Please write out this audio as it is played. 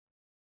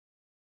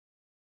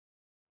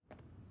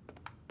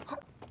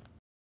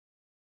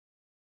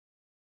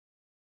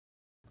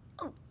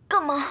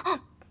干嘛？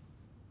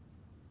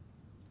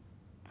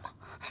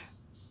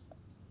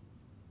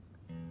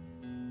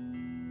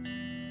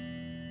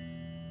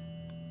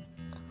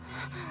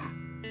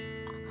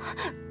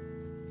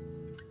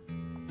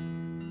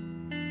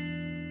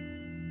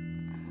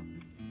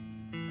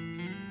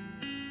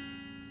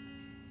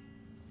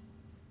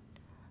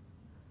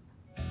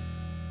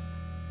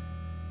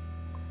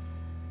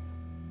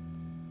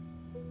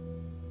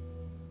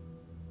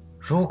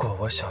如果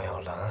我想要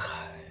蓝海，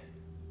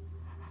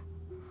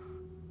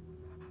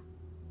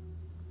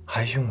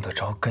还用得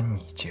着跟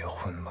你结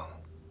婚吗？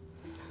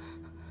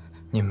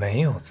你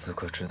没有资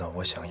格知道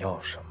我想要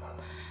什么，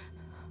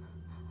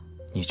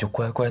你就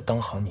乖乖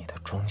当好你的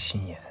庄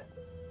心妍。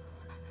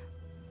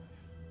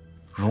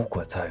如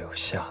果再有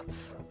下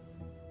次，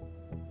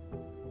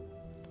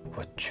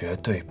我绝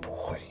对不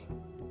会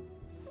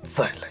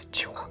再来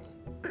救你。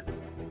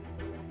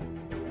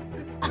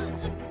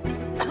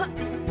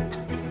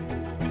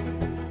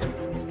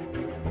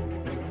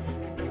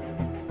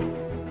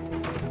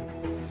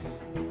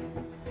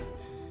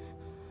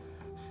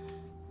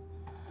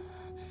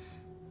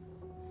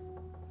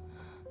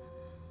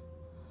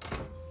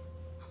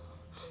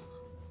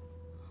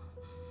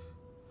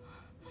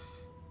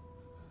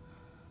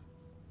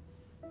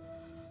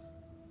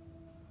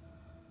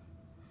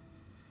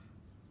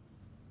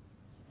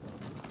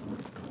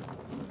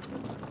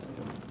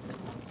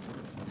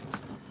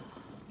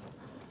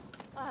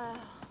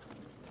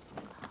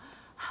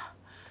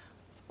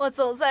我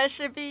总算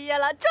是毕业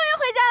了，终于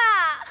回家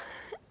啦！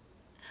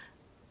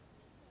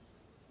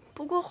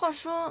不过话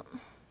说，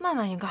曼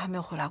曼应该还没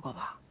有回来过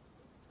吧？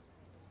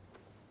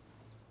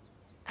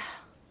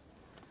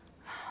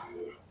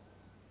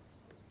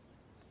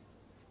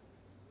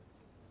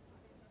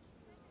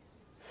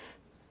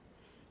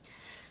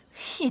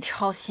一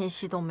条信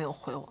息都没有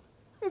回我，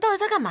你到底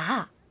在干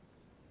嘛？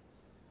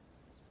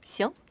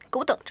行，给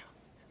我等着，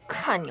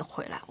看你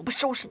回来，我不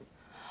收拾你！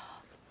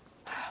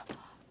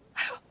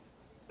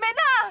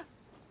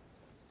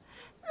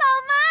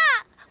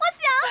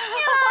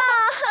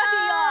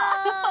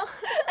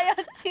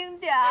轻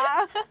点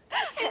儿，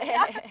轻点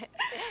儿。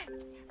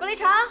郭立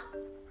成，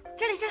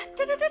这里。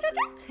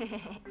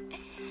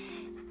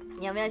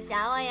你有没有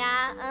想我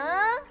呀？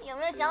有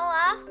没有想我？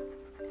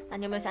那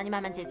你有没有想你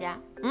曼曼姐姐？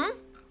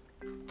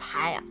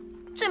她呀，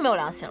最没有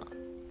良心了。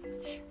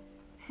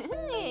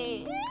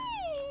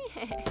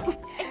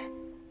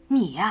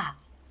你呀，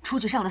出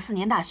去上了4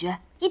年大学，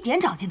一点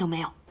长进都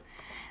没有。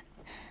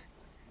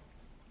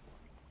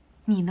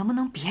你能不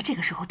能别这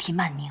个时候提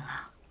曼宁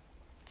啊？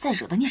再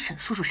惹得你沈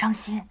叔叔伤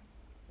心。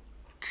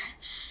真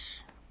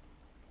是。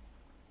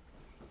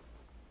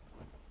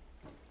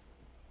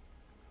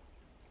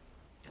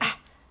哎，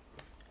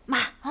妈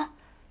啊，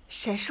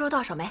沈叔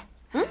到手没？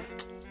哎呀，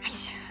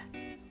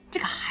这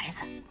个孩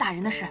子，大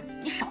人的事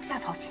你少瞎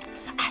操心。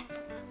哎，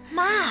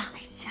妈，哎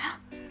呀，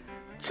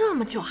这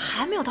么久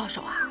还没有到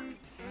手啊？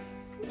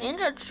您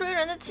这追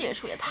人的技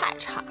术也太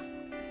差了，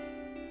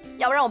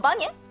要不让我帮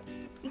您？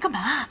你干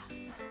嘛？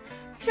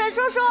沈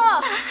叔叔，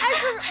哎，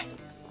叔叔。哎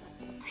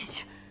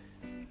呀，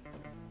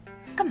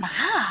干嘛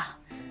啊？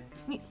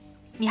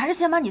你还是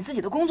先把你自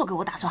己的工作给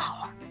我打算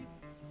好了，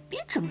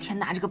别整天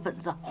拿着个本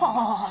子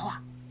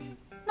画。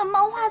那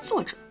漫画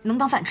作者能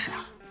当饭吃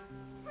啊？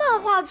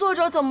漫画作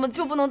者怎么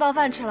就不能当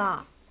饭吃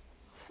了？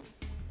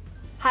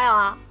还有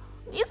啊，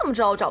你怎么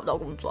知道我找不到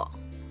工作？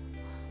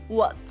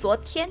我昨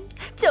天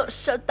就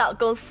收到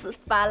公司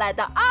发来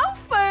的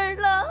offer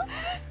了。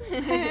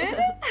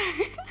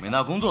美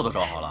娜工作都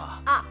找好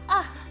了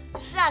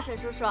是啊，沈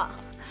叔叔，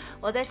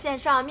我在线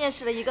上面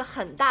试了一个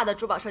很大的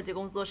珠宝设计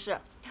工作室，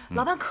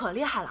老板可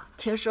厉害了，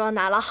听说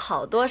拿了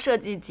好多设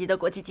计级的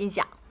国际金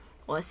奖。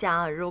我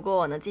想，如果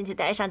我能进去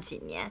待上几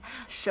年，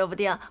说不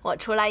定我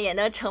出来也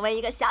能成为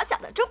一个小小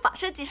的珠宝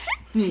设计师。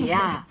你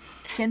呀，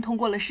先通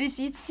过了实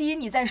习期，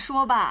你再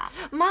说吧。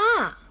妈，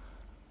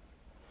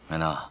美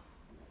娜，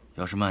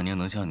要是曼宁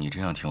能像你这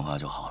样听话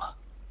就好了，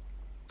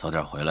早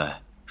点回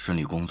来顺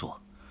利工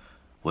作，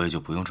我也就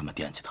不用这么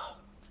惦记她了。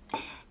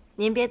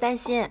您别担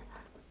心，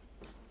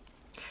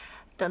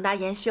等到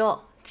研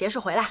修结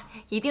束回来，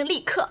一定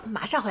立刻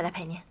马上回来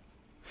陪您。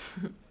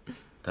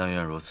但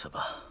愿如此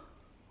吧。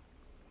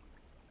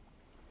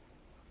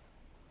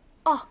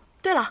哦，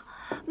对了，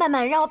曼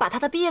曼让我把她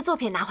的毕业作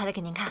品拿回来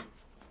给您看。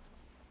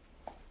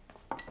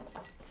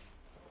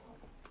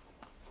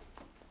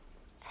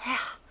哎呀，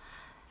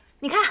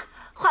你看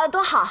画的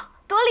多好，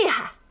多厉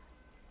害！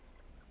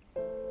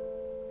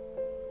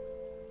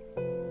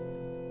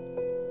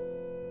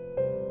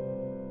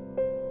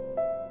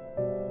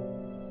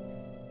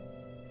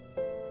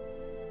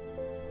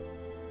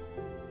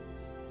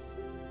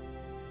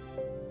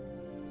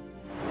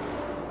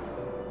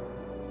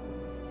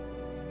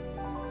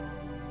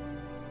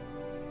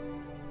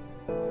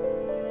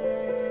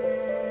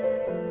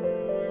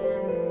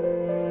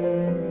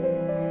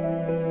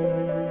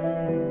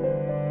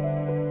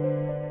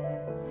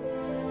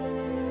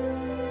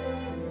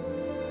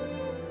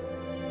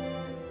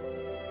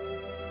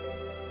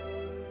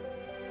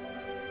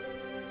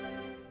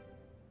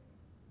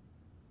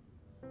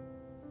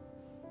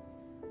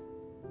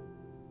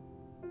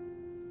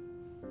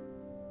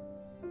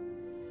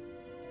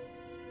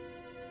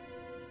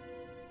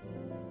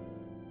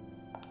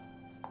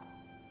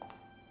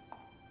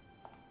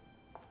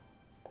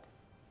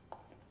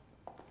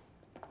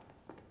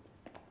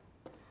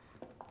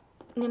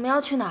你们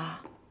要去哪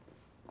儿？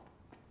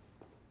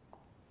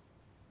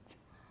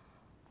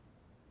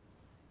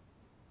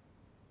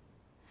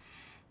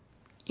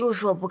又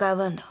是我不该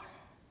问的，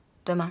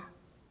对吗？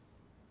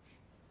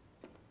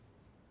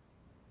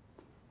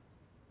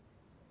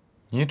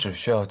你只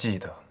需要记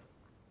得，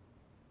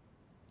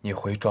你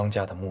回庄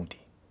家的目的。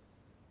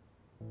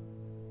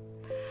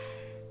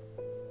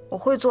我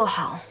会做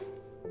好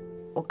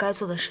我该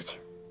做的事情。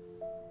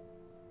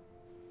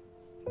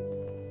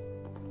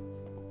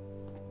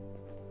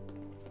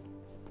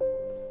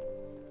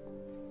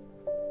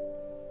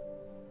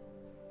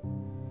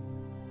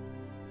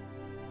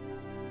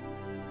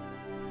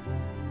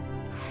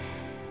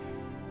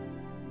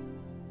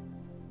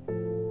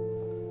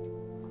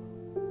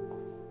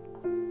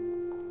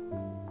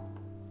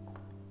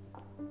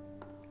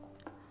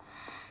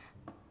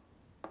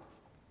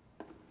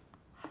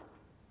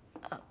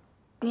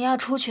你要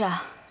出去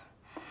啊？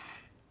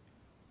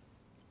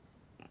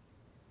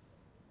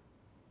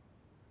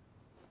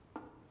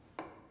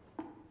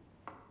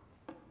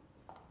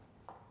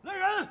来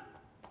人！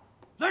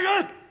来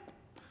人！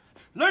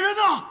来人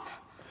呐！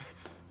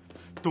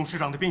董事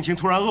长的病情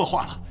突然恶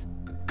化了，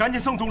赶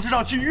紧送董事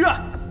长去医院。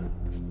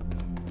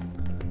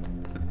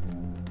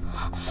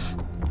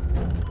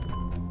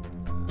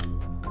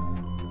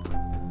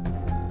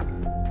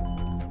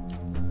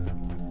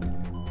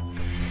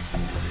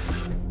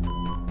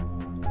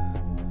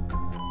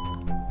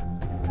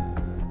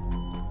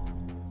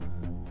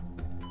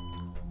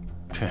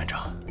陈院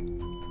长，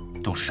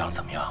董事长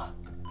怎么样？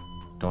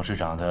董事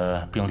长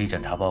的病理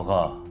检查报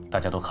告大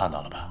家都看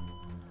到了吧？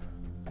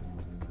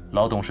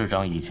老董事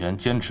长以前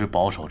坚持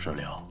保守治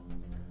疗，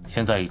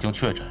现在已经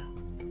确诊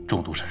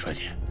重度肾衰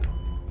竭。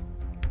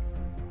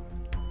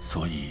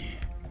所以，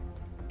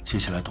接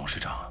下来董事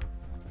长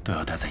都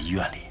要待在医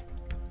院里。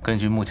根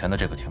据目前的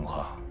这个情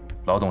况，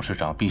老董事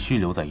长必须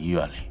留在医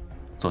院里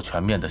做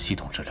全面的系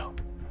统治疗。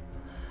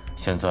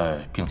现在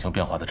病情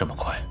变化的这么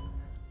快，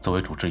作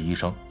为主治医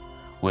生，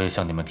我也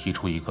向你们提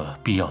出一个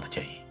必要的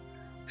建议。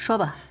说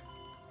吧。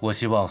我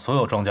希望所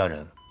有庄家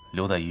人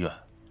留在医院，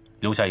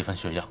留下一份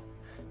血样，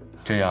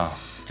这样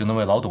就能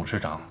为老董事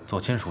长做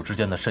亲属之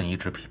间的肾移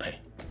植匹配。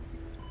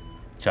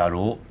假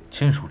如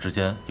亲属之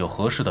间有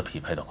合适的匹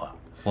配的话，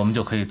我们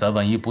就可以在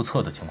万一不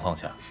测的情况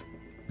下，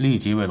立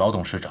即为老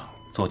董事长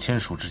做亲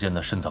属之间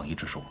的肾脏移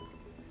植术。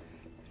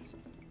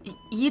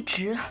移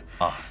植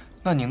啊？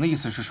那您的意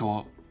思是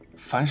说，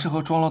凡是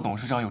和庄老董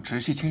事长有直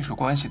系亲属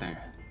关系的人，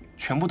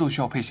全部都需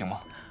要配型吗？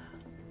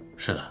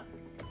是的，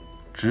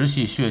直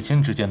系血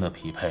亲之间的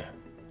匹配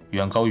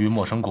远高于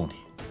陌生供体，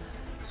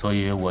所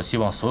以我希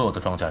望所有的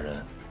庄家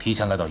人提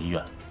前来到医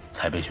院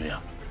采备血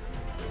样。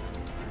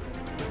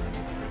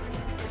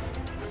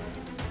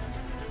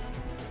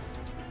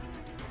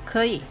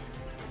可以，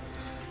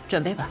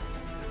准备吧。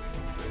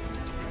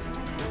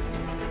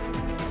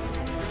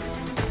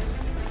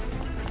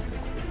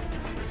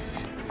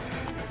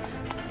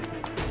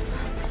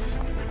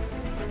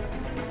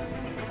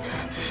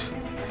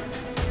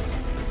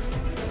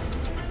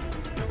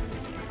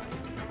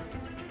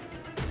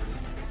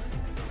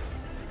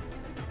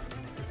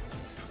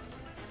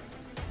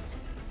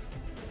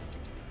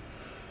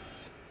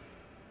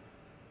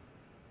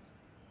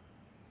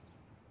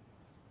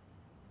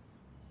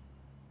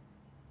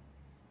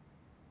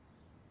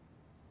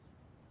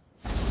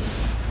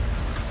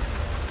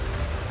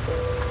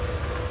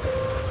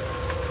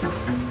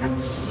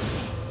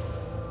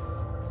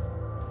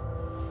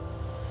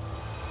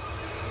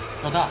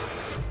老大，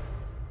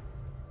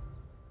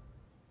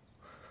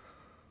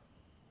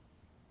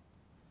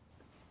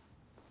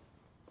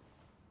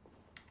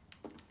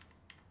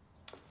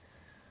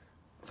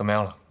怎么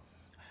样了？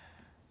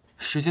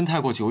时间太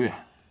过久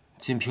远，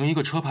仅凭一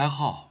个车牌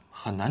号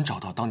很难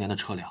找到当年的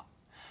车辆。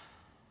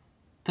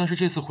但是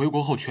这次回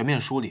国后全面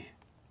梳理，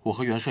我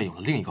和元帅有了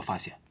另一个发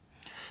现：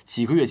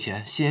几个月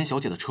前心妍小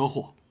姐的车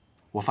祸，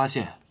我发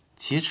现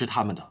劫持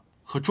他们的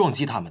和撞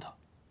击他们的，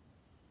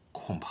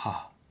恐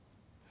怕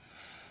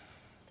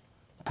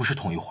不是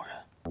同一伙人。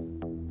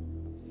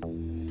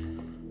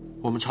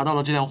我们查到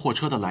了这辆货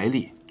车的来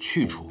历、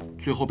去处，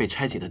最后被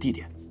拆解的地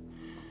点，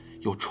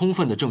有充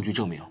分的证据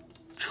证明，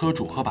车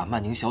主和把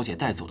曼宁小姐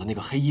带走的那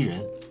个黑衣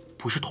人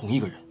不是同一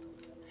个人。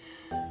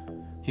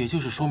也就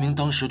是说明，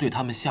当时对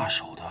他们下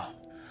手的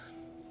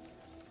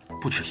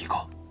不止一个。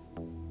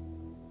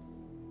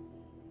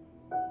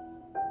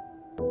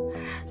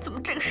怎么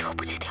这个时候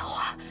不接电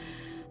话？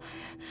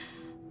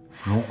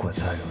如果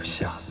再有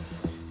下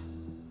次，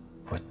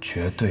我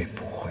绝对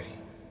不会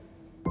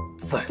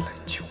再来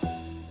救你。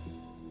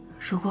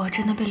如果我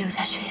真的被留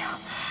下血样，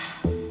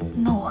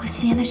那我和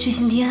心妍的血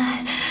型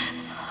DNA……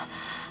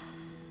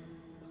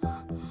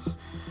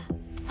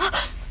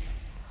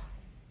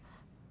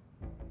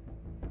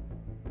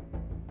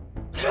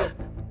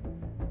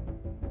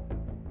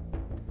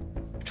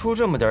 出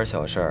这么点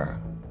小事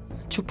儿，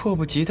就迫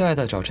不及待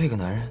地找这个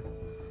男人？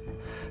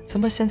怎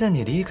么现在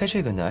你离开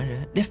这个男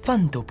人，连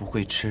饭都不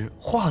会吃，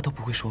话都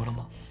不会说了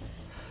吗？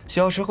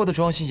小时候的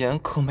庄心妍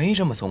可没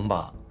这么怂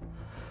吧？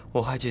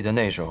我还记得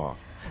那时候，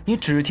你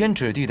指天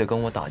指地的跟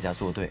我打架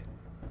作对，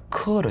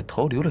磕了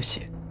头流了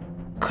血，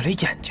可连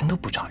眼睛都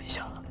不眨一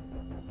下。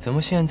怎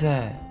么现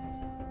在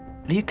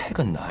离开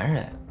个男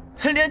人，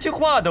连句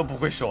话都不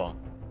会说？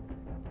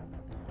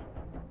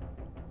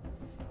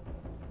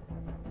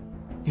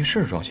你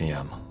是庄心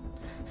妍吗？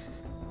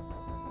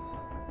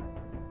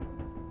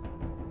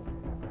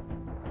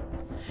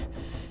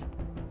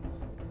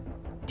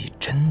你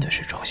真的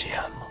是庄心妍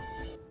吗？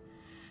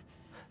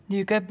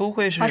你该不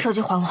会是……把手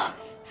机还我！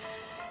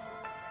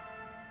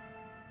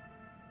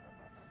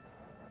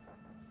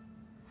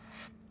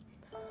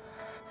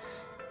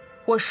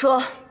我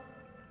说，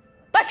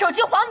把手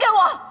机还给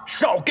我！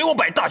少给我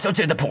摆大小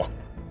姐的谱！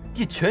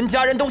你全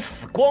家人都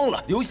死光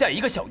了，留下一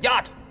个小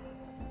丫头。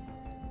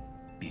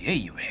别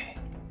以为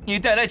你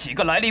带来几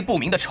个来历不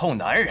明的臭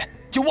男人，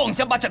就妄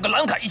想把整个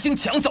蓝海一星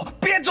抢走，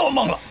别做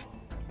梦了！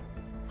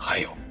还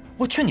有，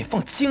我劝你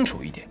放清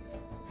楚一点，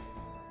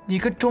你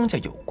跟庄家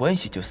有关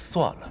系就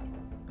算了，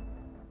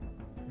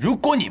如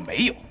果你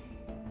没有，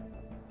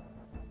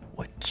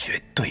我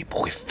绝对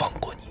不会放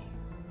过你，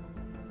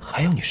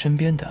还有你身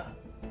边的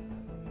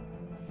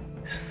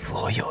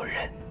所有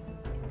人。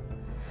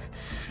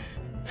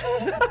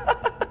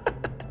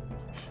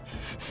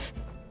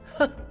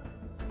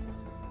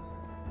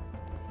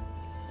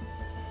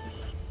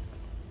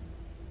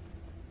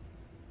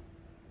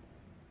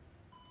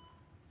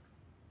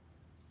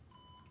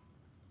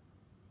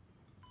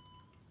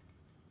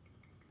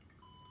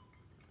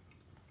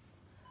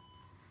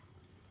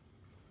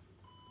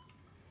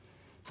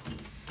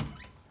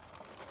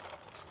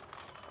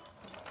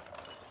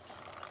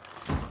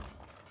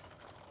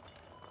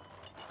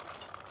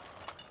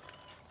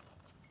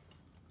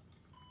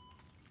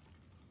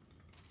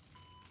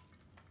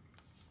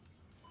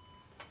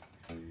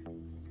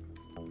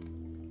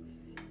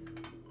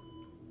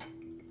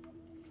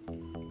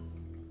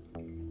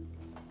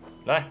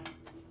来，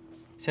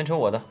先抽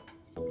我的。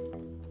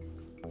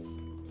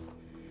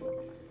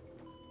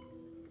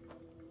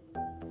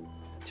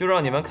就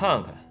让你们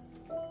看看，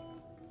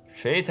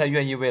谁才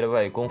愿意为了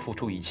外公付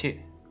出一切，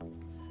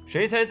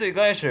谁才最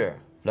该是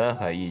蓝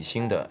海一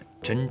星的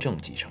真正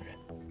继承人。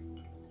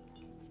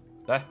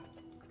来。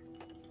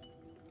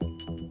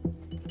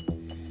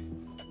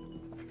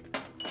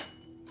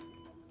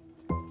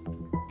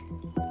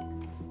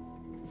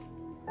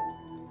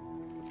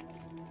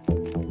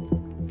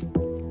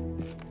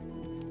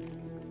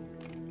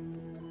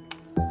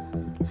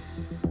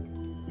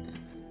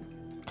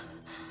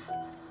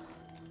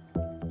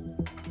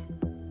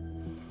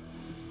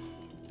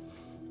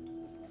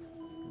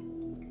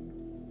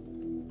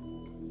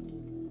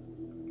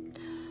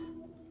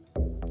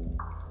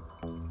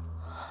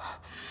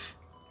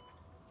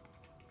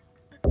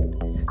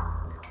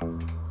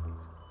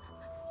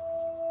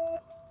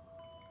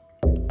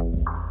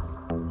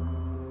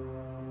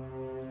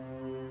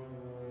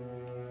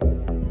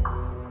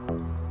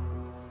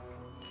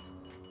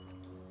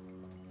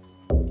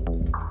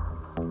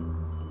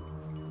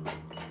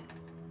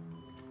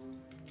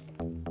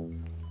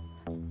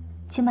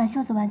请把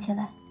袖子挽起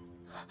来，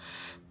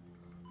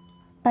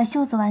把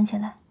袖子挽起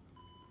来。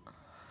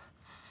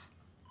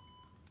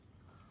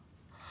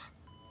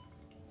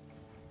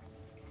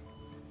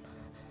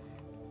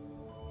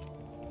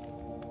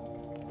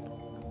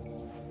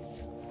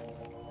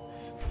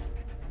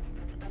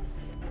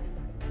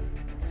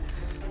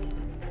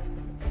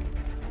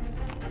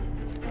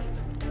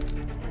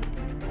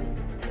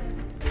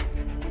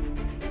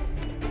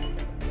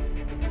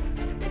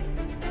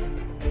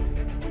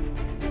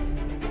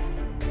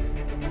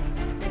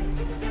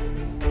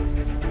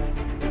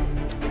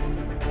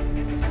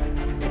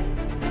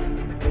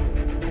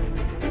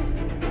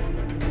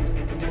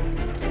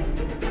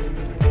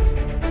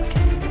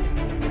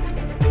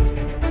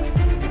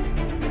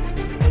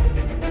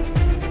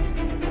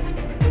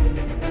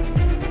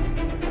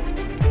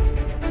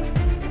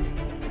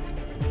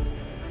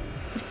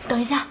等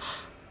一下，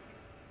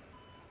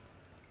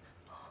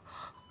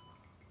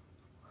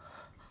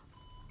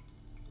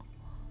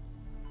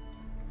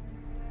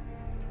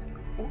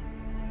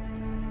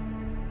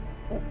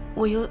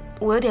我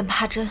有点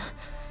怕针。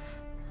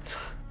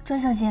庄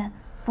小姐，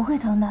不会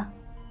疼的。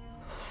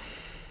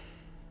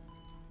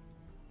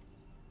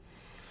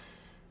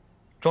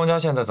庄家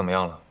现在怎么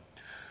样了？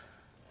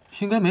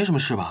应该没什么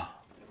事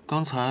吧？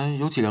刚才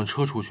有几辆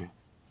车出去。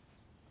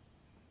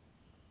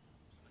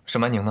沈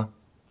曼宁呢？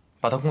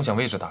把他共享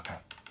位置打开。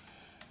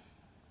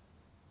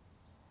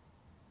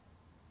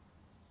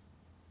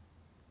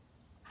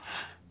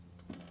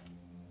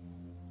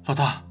老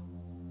大，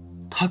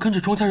他跟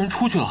着庄家人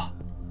出去了。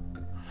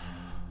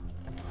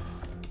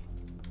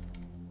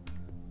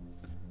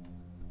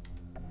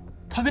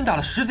他跟打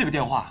了10几个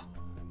电话。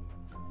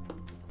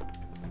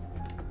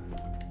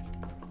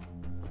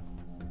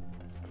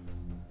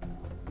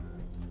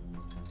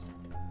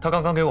他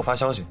刚刚给我发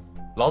消息，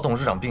老董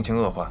事长病情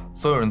恶化，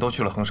所有人都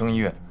去了恒生医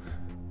院。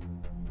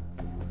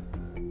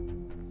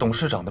董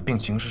事长的病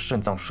情是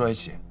肾脏衰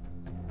竭，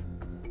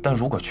但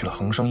如果去了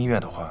恒生医院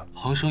的话，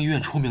恒生医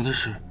院出名的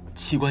是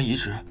器官移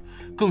植，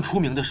更出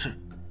名的是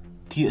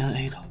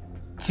DNA 的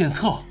检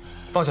测？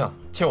方向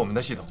切我们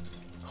的系统，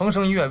恒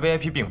生医院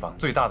VIP 病房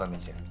最大的那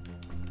间。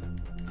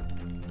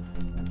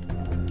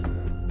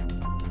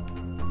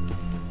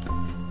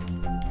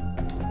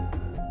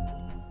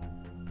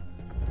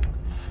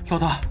老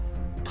大，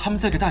他们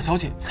在给大小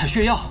姐采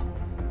血样。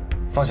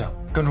方向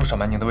跟住沈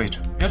曼宁的位置，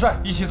元帅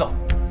一起走。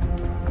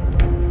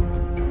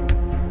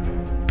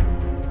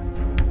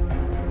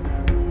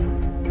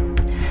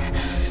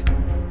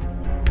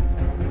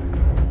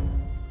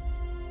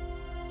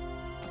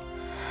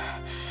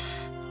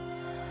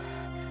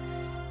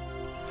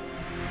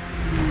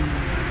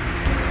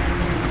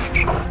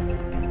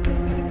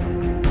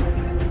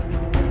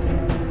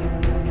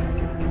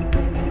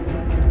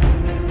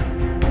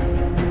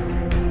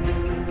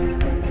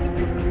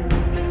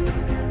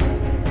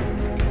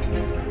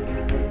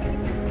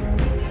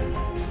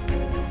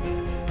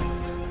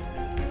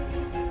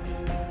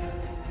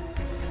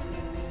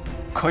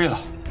 可以了。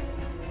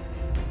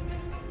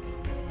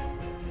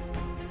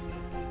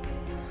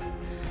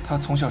他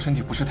从小身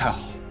体不是太好，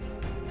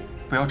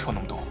不要愁那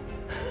么多。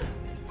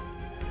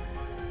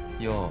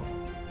哟，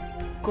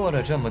过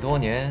了这么多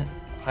年，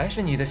还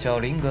是你的小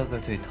林哥哥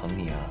最疼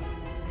你啊。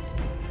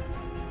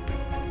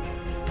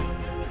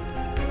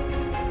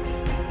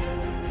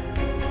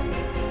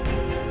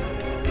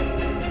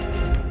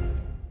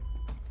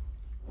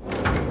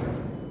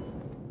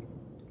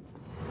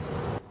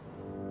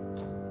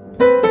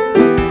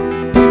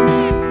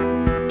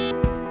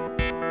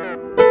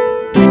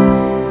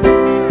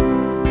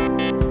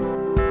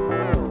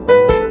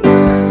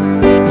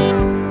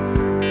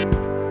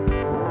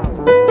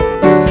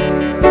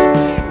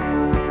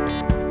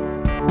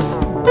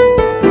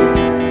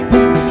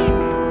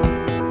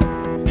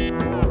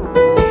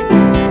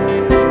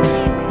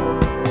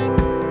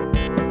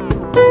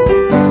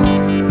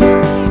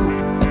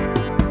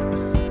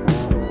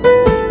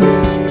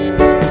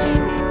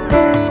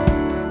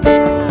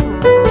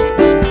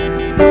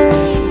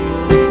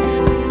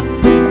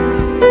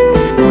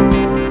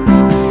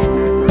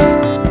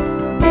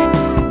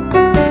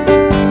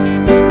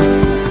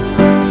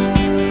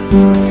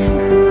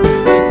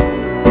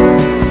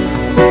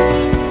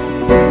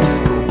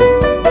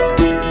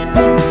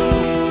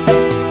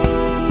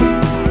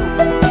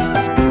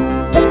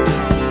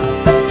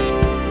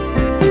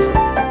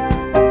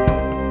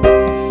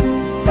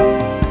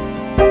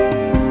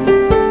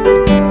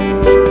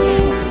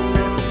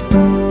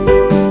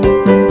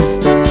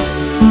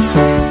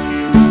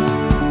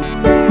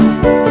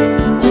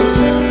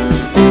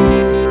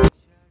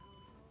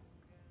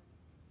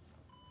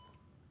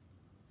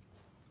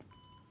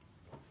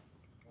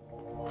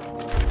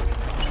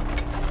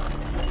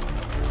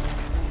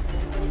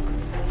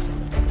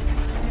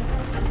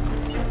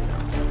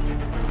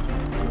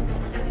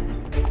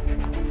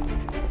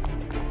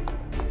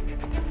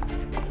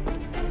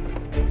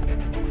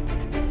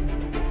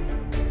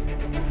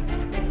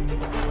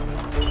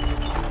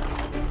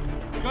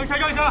 让一下，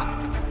让一下！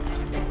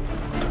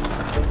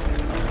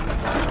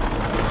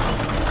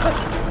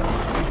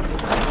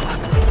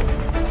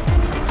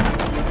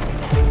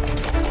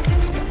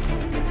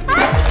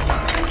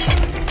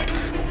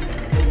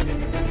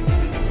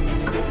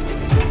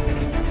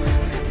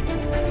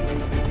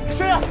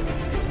谁呀？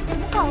怎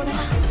么搞的？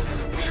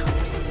哎呦！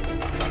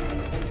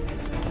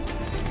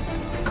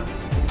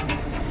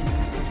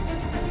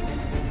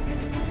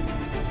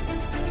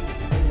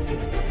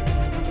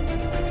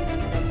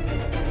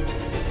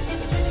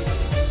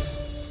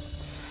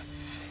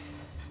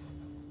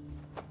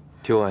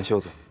替我挽袖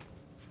子。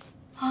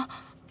啊！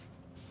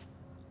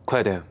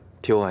快点，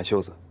替我挽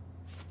袖子。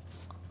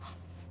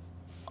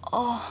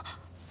哦。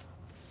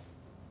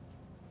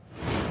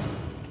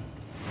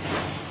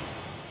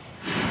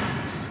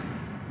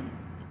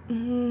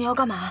你要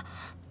干嘛？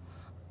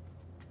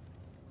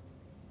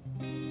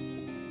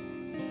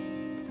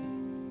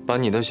把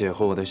你的血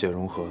和我的血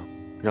融合，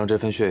让这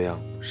份血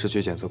样失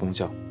去检测功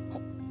效。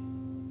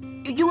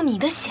用你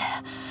的血？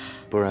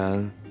不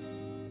然。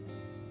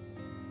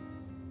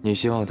 你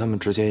希望他们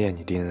直接验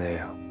你 DNA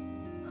啊？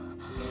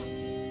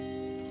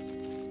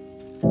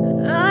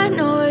 I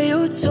know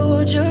you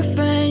told your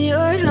friend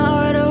you're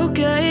not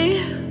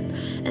okay,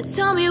 and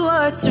tell me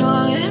what's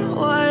wrong and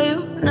why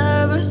you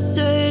never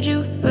said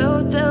you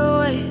felt that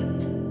way.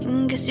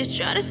 And guess you're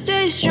trying to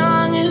stay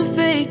strong and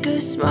fake a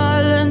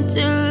smile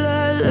until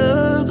I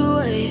look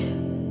away.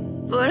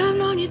 But I've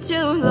known you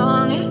too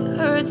long, it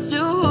hurts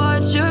to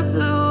watch your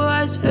blue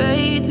eyes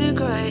fade to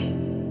gray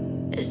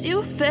as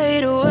you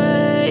fade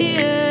away.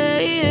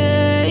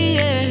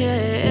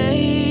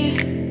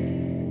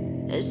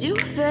 As you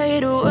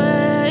fade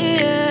away.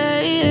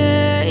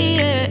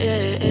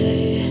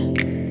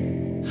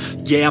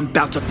 Yeah, I'm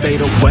about to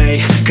fade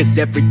away. Cause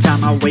every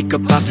time I wake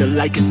up I feel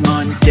like it's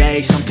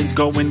Monday. Something's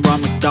going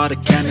wrong with all the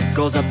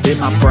chemicals up in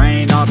my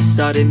brain. All of a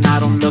sudden I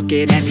don't look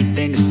at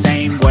anything the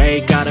same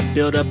way. Got a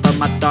build up of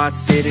my thoughts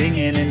sitting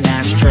in an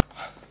ashtray.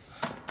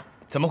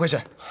 怎么回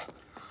事？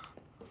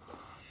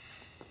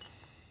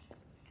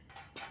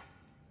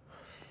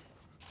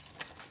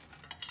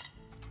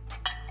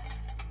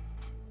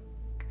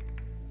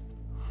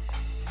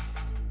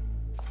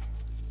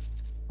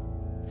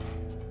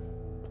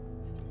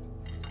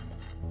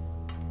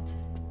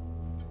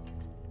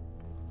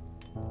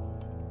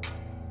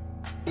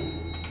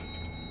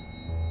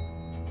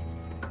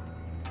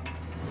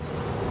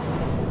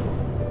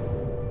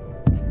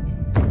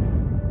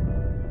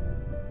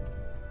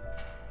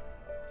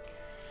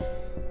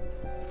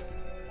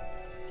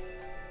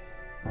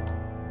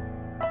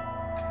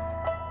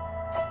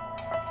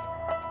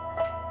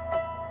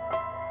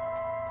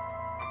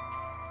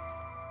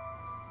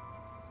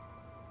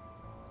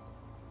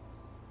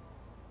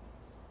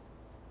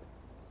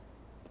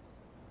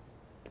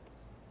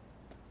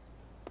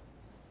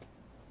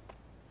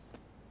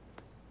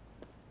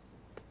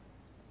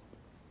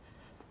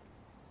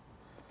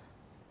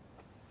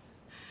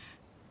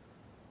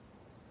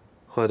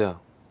喝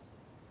掉。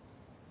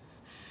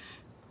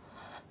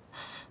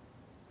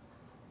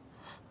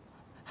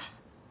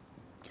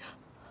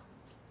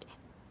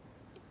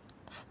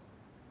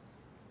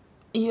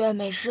医院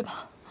没事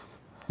吧？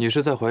你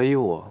是在怀疑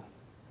我，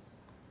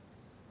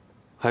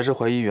还是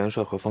怀疑元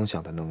帅和方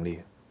想的能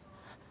力？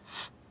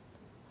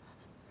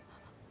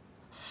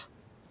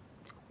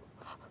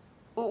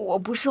我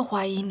不是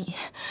怀疑你，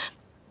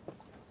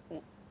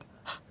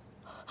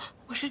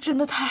我是真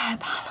的太害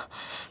怕了。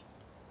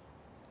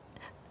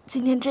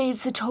今天这一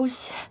次抽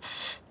血，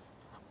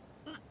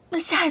那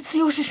下一次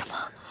又是什么？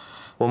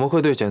我们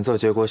会对检测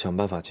结果想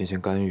办法进行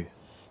干预，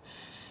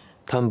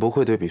他们不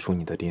会对比出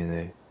你的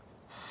DNA。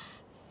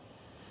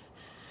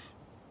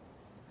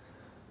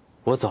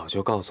我早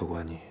就告诉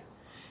过你，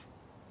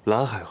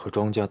蓝海和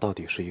庄家到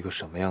底是一个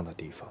什么样的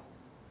地方。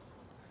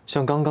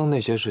像刚刚那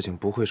些事情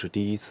不会是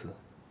第一次，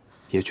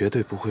也绝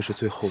对不会是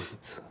最后一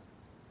次。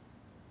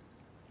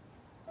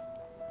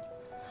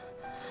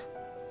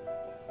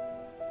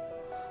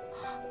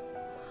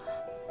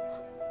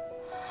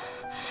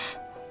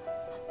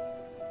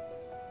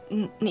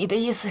你的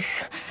意思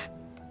是，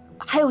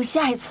还有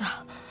下一次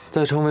啊？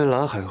在成为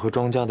蓝海和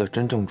庄家的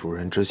真正主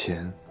人之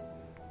前，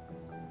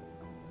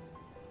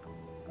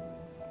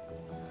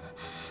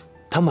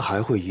他们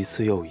还会一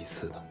次又一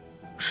次的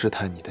试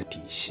探你的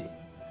底细。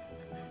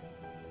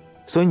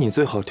所以你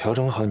最好调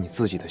整好你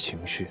自己的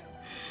情绪，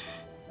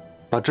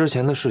把之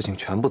前的事情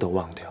全部都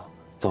忘掉，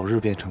早日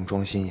变成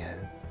庄心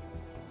妍，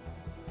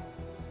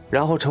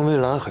然后成为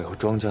蓝海和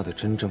庄家的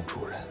真正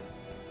主人。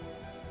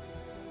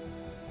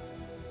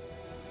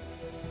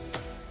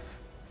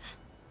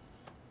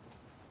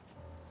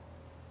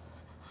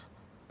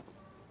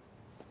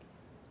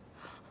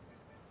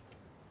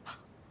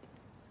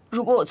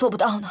如果我做不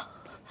到呢？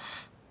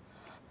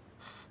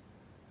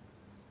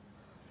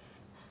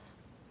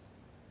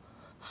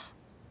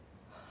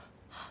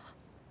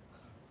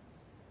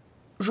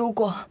如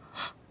果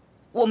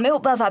我没有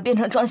办法变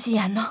成庄心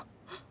妍呢？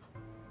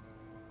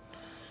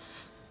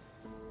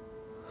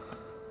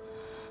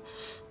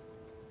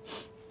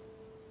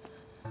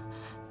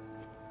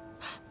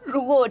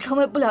如果我成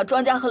为不了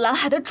庄家和蓝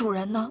海的主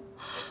人呢？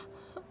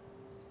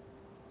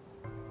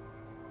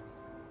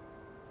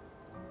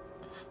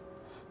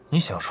你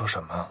想说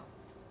什么？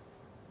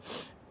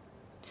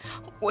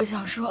我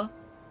想说，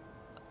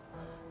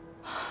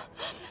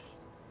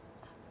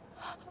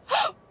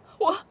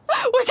我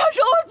想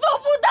说，我做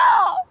不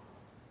到，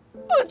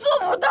我做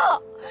不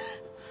到。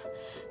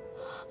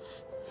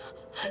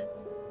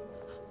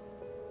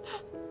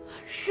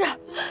是，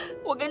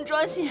我跟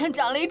庄心妍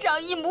长了一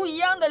张一模一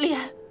样的脸，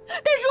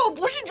但是我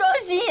不是庄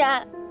心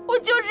妍，我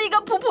就是一个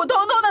普普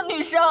通通的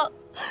女生。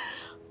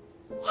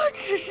我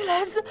只是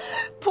来自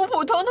普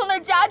普通通的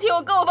家庭，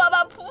我跟我爸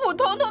爸普普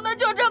通通的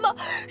就这么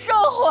生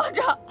活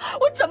着，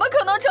我怎么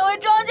可能成为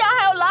庄家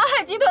还有蓝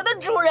海集团的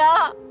主人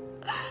啊？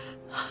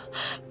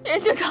严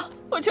行长，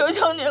我求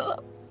求你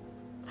了，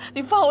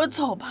你放我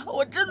走吧，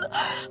我真的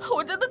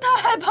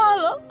太害怕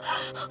了，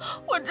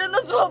我真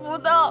的做不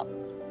到，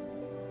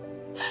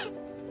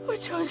我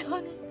求求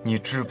你。你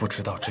知不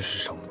知道这是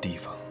什么地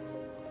方？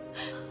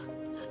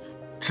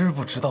知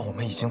不知道我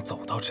们已经走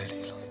到这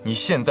里了？你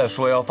现在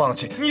说要放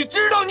弃，你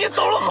知道你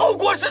走了后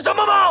果是什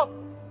么吗？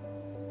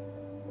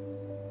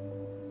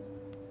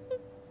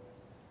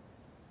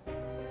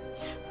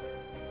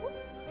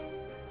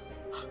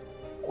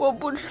我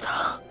不知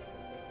道，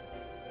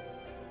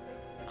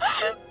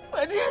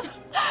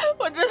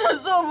我真的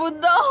做不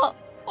到，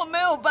我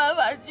没有办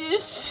法继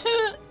续，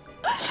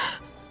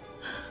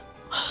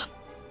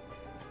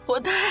我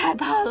太害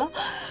怕了，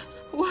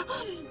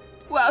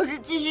我要是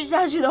继续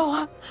下去的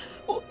话，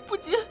我不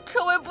仅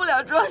成为不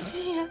了庄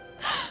心妍，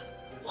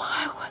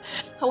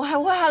我还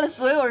会害了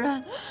所有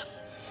人。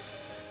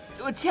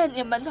我欠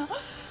你们的，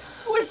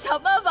我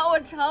想办法，我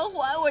偿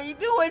还，我一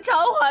定会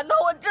偿还的，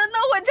我真的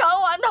会偿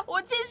还的。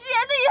我欠心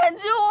妍的眼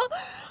睛，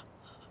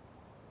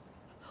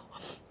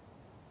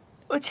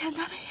我欠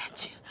她的眼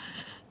睛。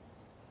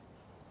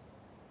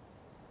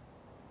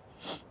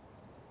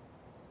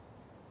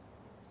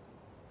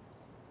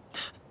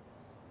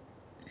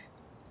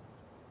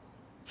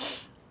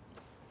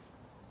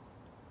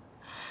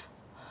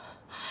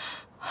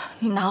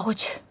你拿回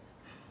去。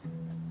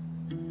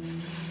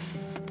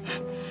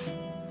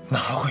拿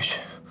回去？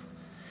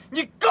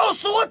你告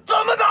诉我怎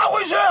么拿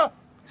回去？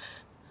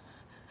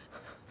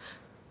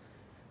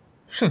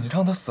是你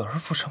让他死而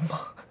复生吗？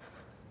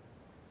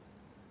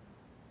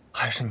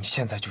还是你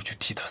现在就去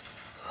替他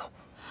死？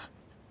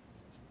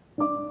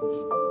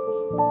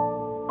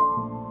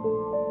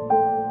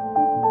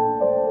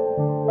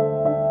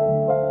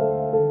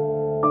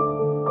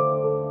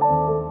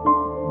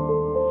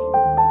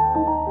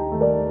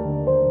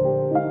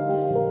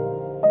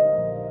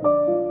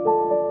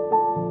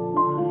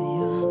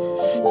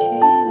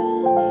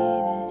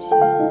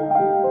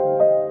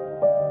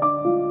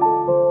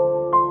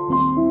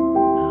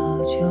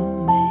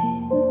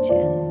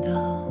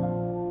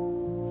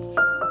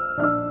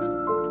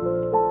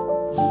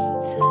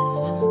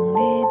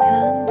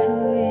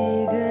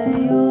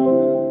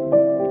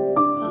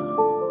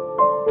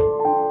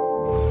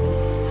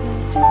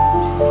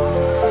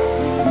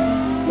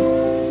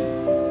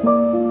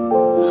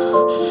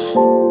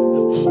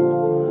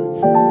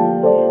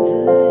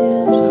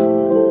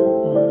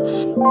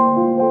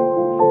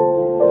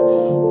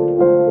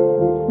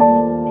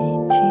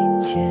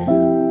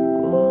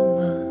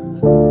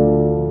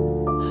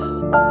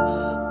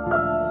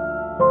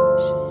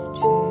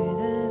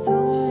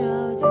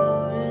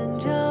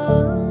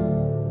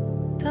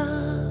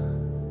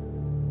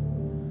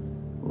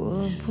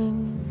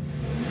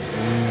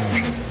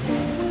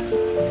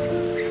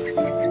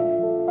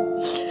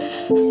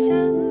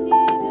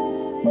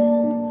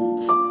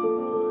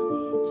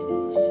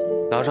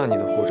拿上你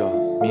的护照，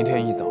明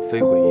天一早飞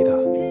回医大。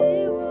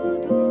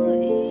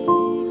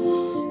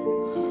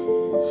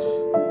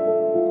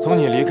从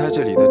你离开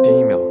这里的第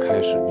1秒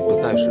开始，你不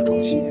再是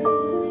庄心妍。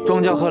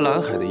庄家和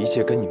蓝海的一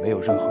切跟你没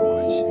有任何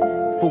关系。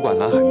不管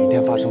蓝海明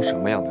天发生什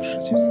么样的事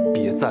情，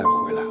别再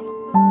回来了，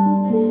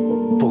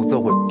否则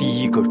我第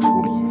一个处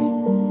理你。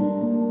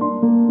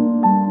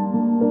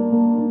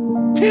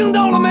听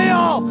到了没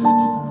有？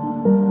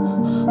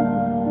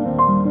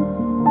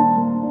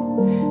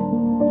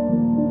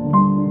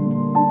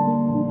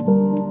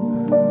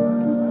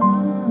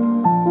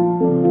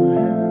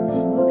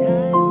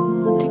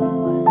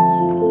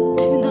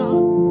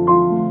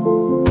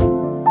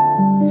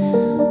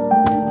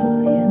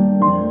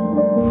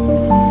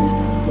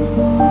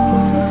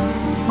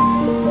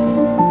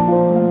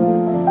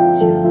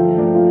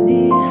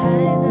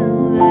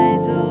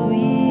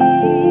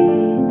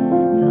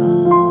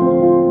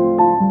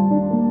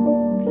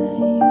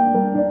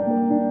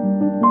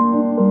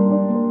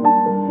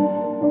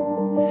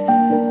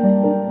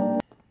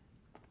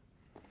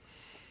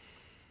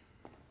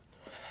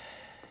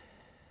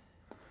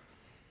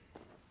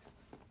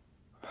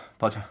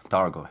 抱歉，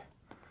打扰各位。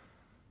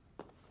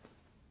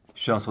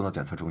需要送到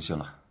检测中心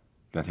了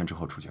，2天之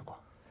后出结果。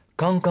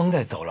刚刚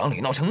在走廊里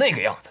闹成那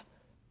个样子，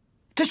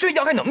这血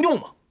样还能用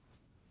吗？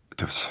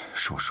对不起，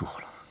是我疏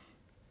忽了。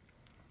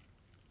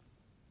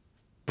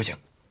不行，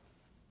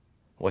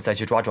我再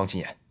去抓庄心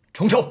妍，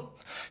重抽。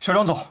小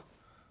张总，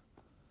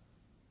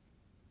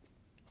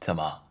怎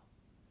么，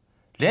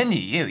连你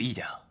也有意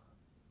见啊？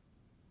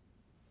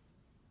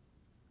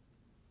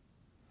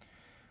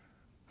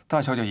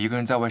大小姐一个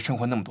人在外生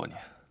活那么多年。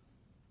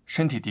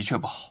 身体的确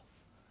不好，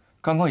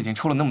刚刚已经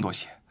抽了那么多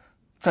血，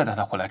再带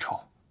她回来抽，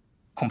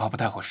恐怕不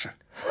太合适。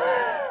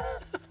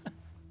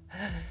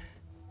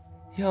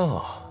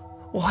哟，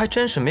我还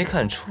真是没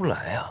看出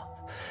来啊，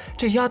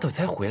这丫头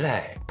才回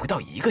来不到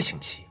1个星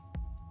期，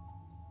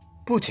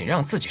不仅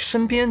让自己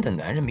身边的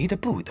男人迷得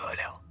不得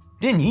了，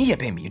连你也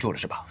被迷住了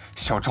是吧？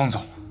小庄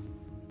总，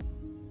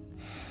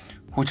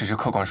我只是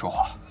客观说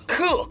话。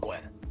客观？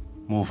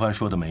木帆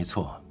说的没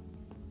错。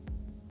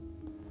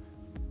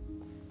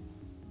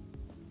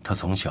 他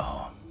从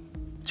小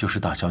就是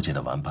大小姐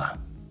的玩伴，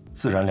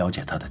自然了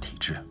解她的体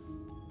质。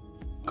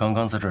刚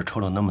刚在这儿抽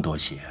了那么多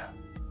血，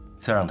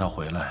再让她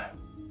回来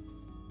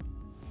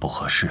不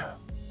合适。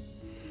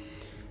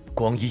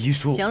光一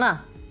说，行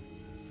了，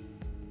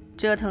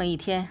折腾了1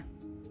天，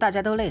大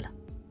家都累了，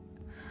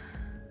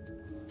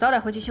早点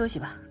回去休息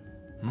吧。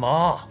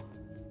妈，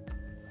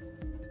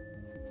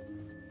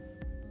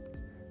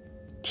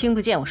听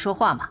不见我说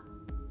话吗？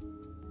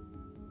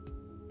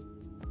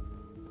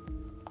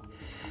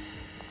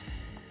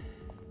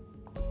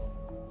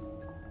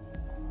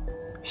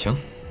 行，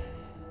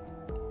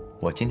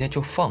我今天就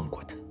放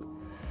过他。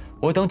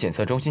我等检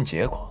测中心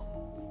结果。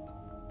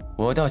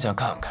我倒想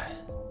看看，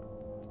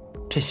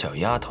这小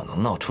丫头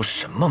能闹出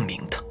什么名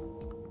堂。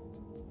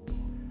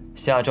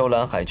下周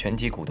蓝海全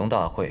体股东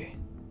大会，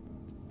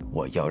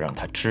我要让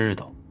她知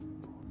道，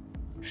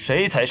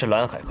谁才是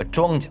蓝海和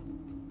庄家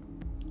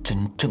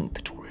真正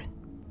的主人。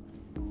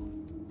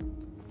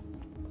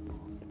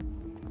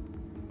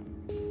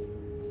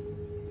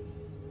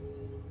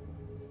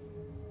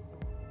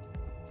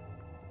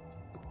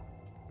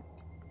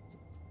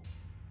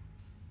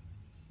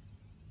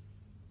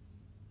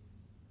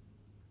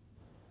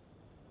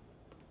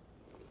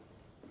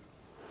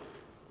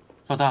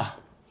 老大，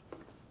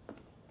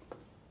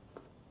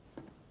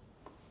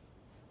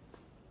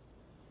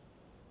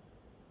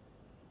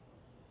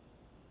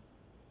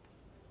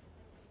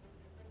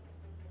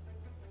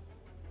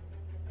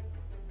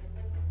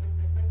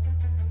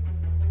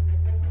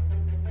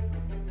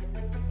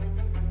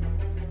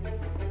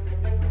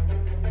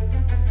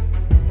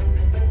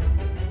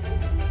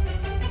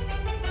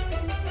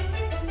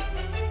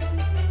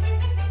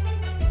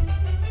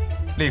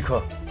立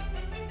刻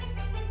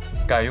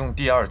改用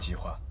第2计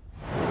划。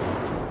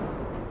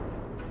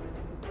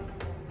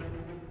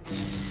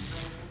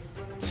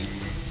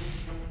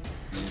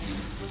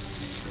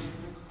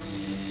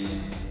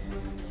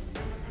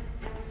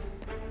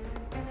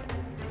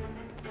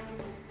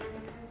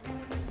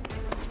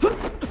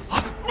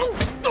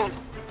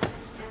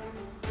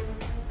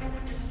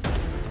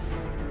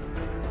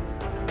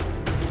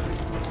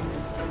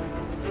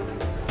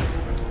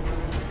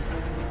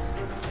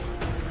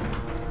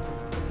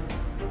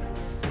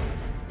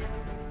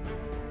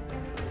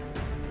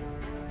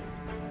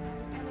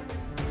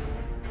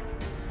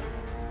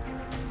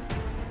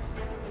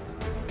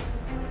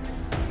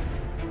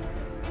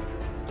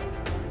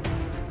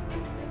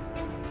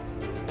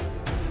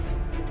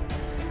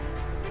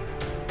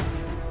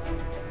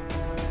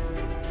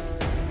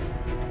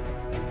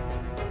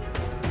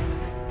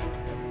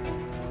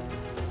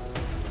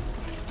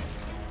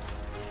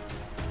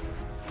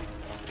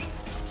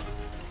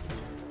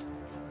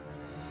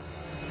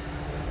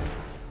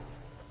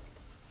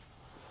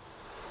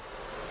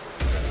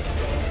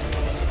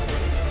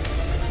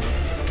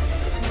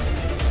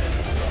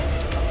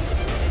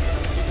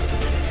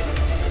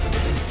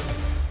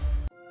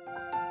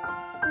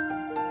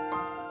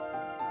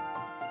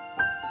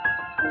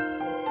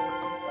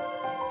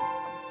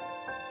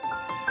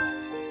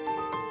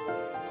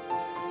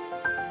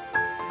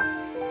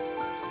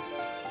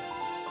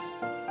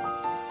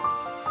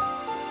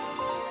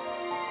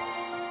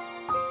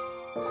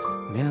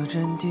秒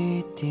针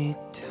滴滴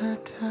答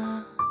答，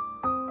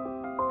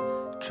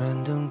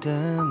转动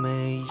的每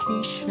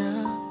一下，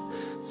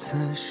此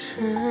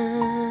时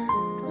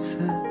此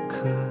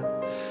刻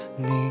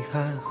你还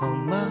好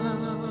吗？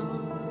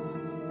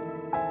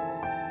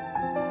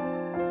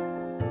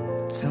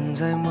总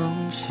在梦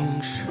醒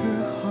时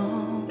候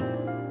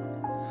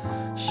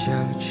想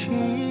起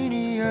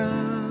你啊，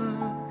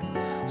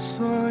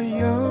所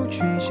有倔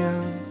强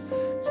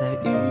在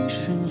一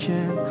瞬间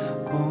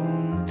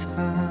崩塌。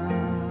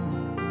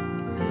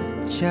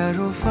假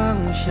如放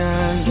下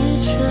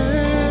一切，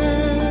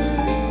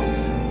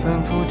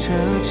反复这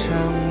场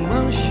冒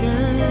险，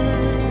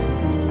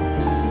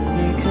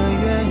你可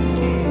愿意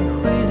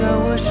回到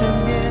我身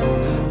边，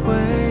回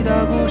到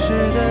故事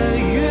的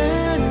原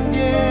点？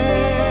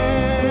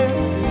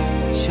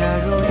假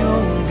如勇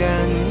敢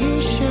一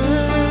些，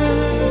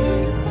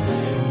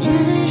也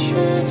许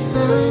在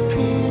平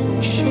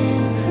行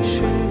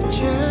世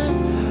界，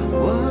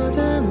我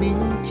的明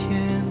天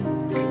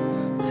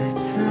再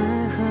次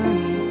和你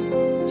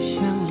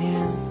相连。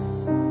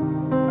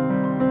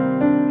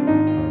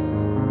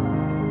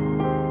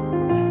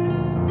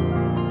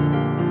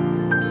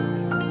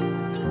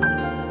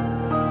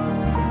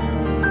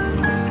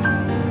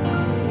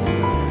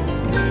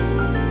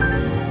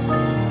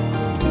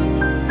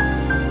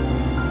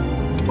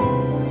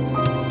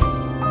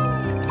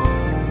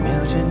秒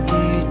针滴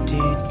滴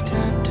答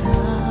答，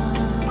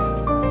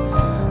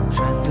转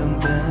动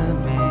的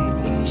每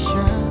一下，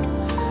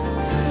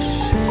此时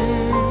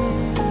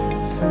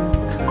此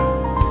刻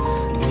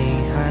你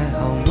还好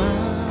吗？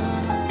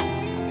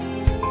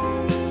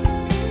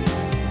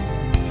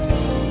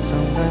总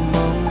在梦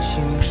醒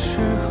时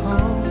候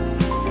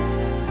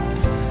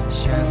想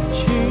起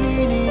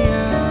你啊，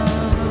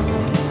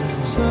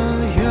所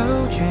有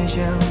倔强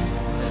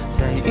在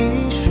一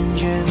瞬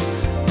间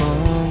崩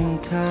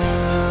塌。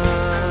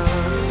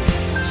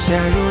假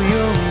如勇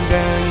敢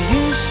一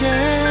些，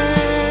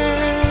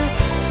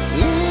也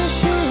许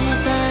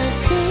在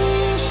平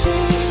行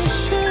世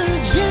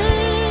界，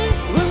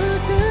我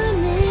的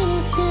明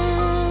天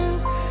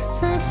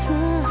再次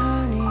和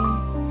你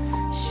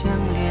相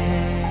连。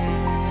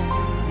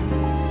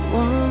我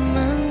们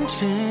之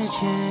间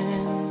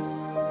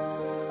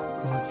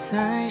不再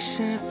是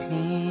平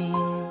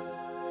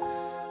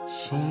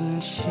行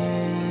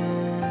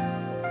线。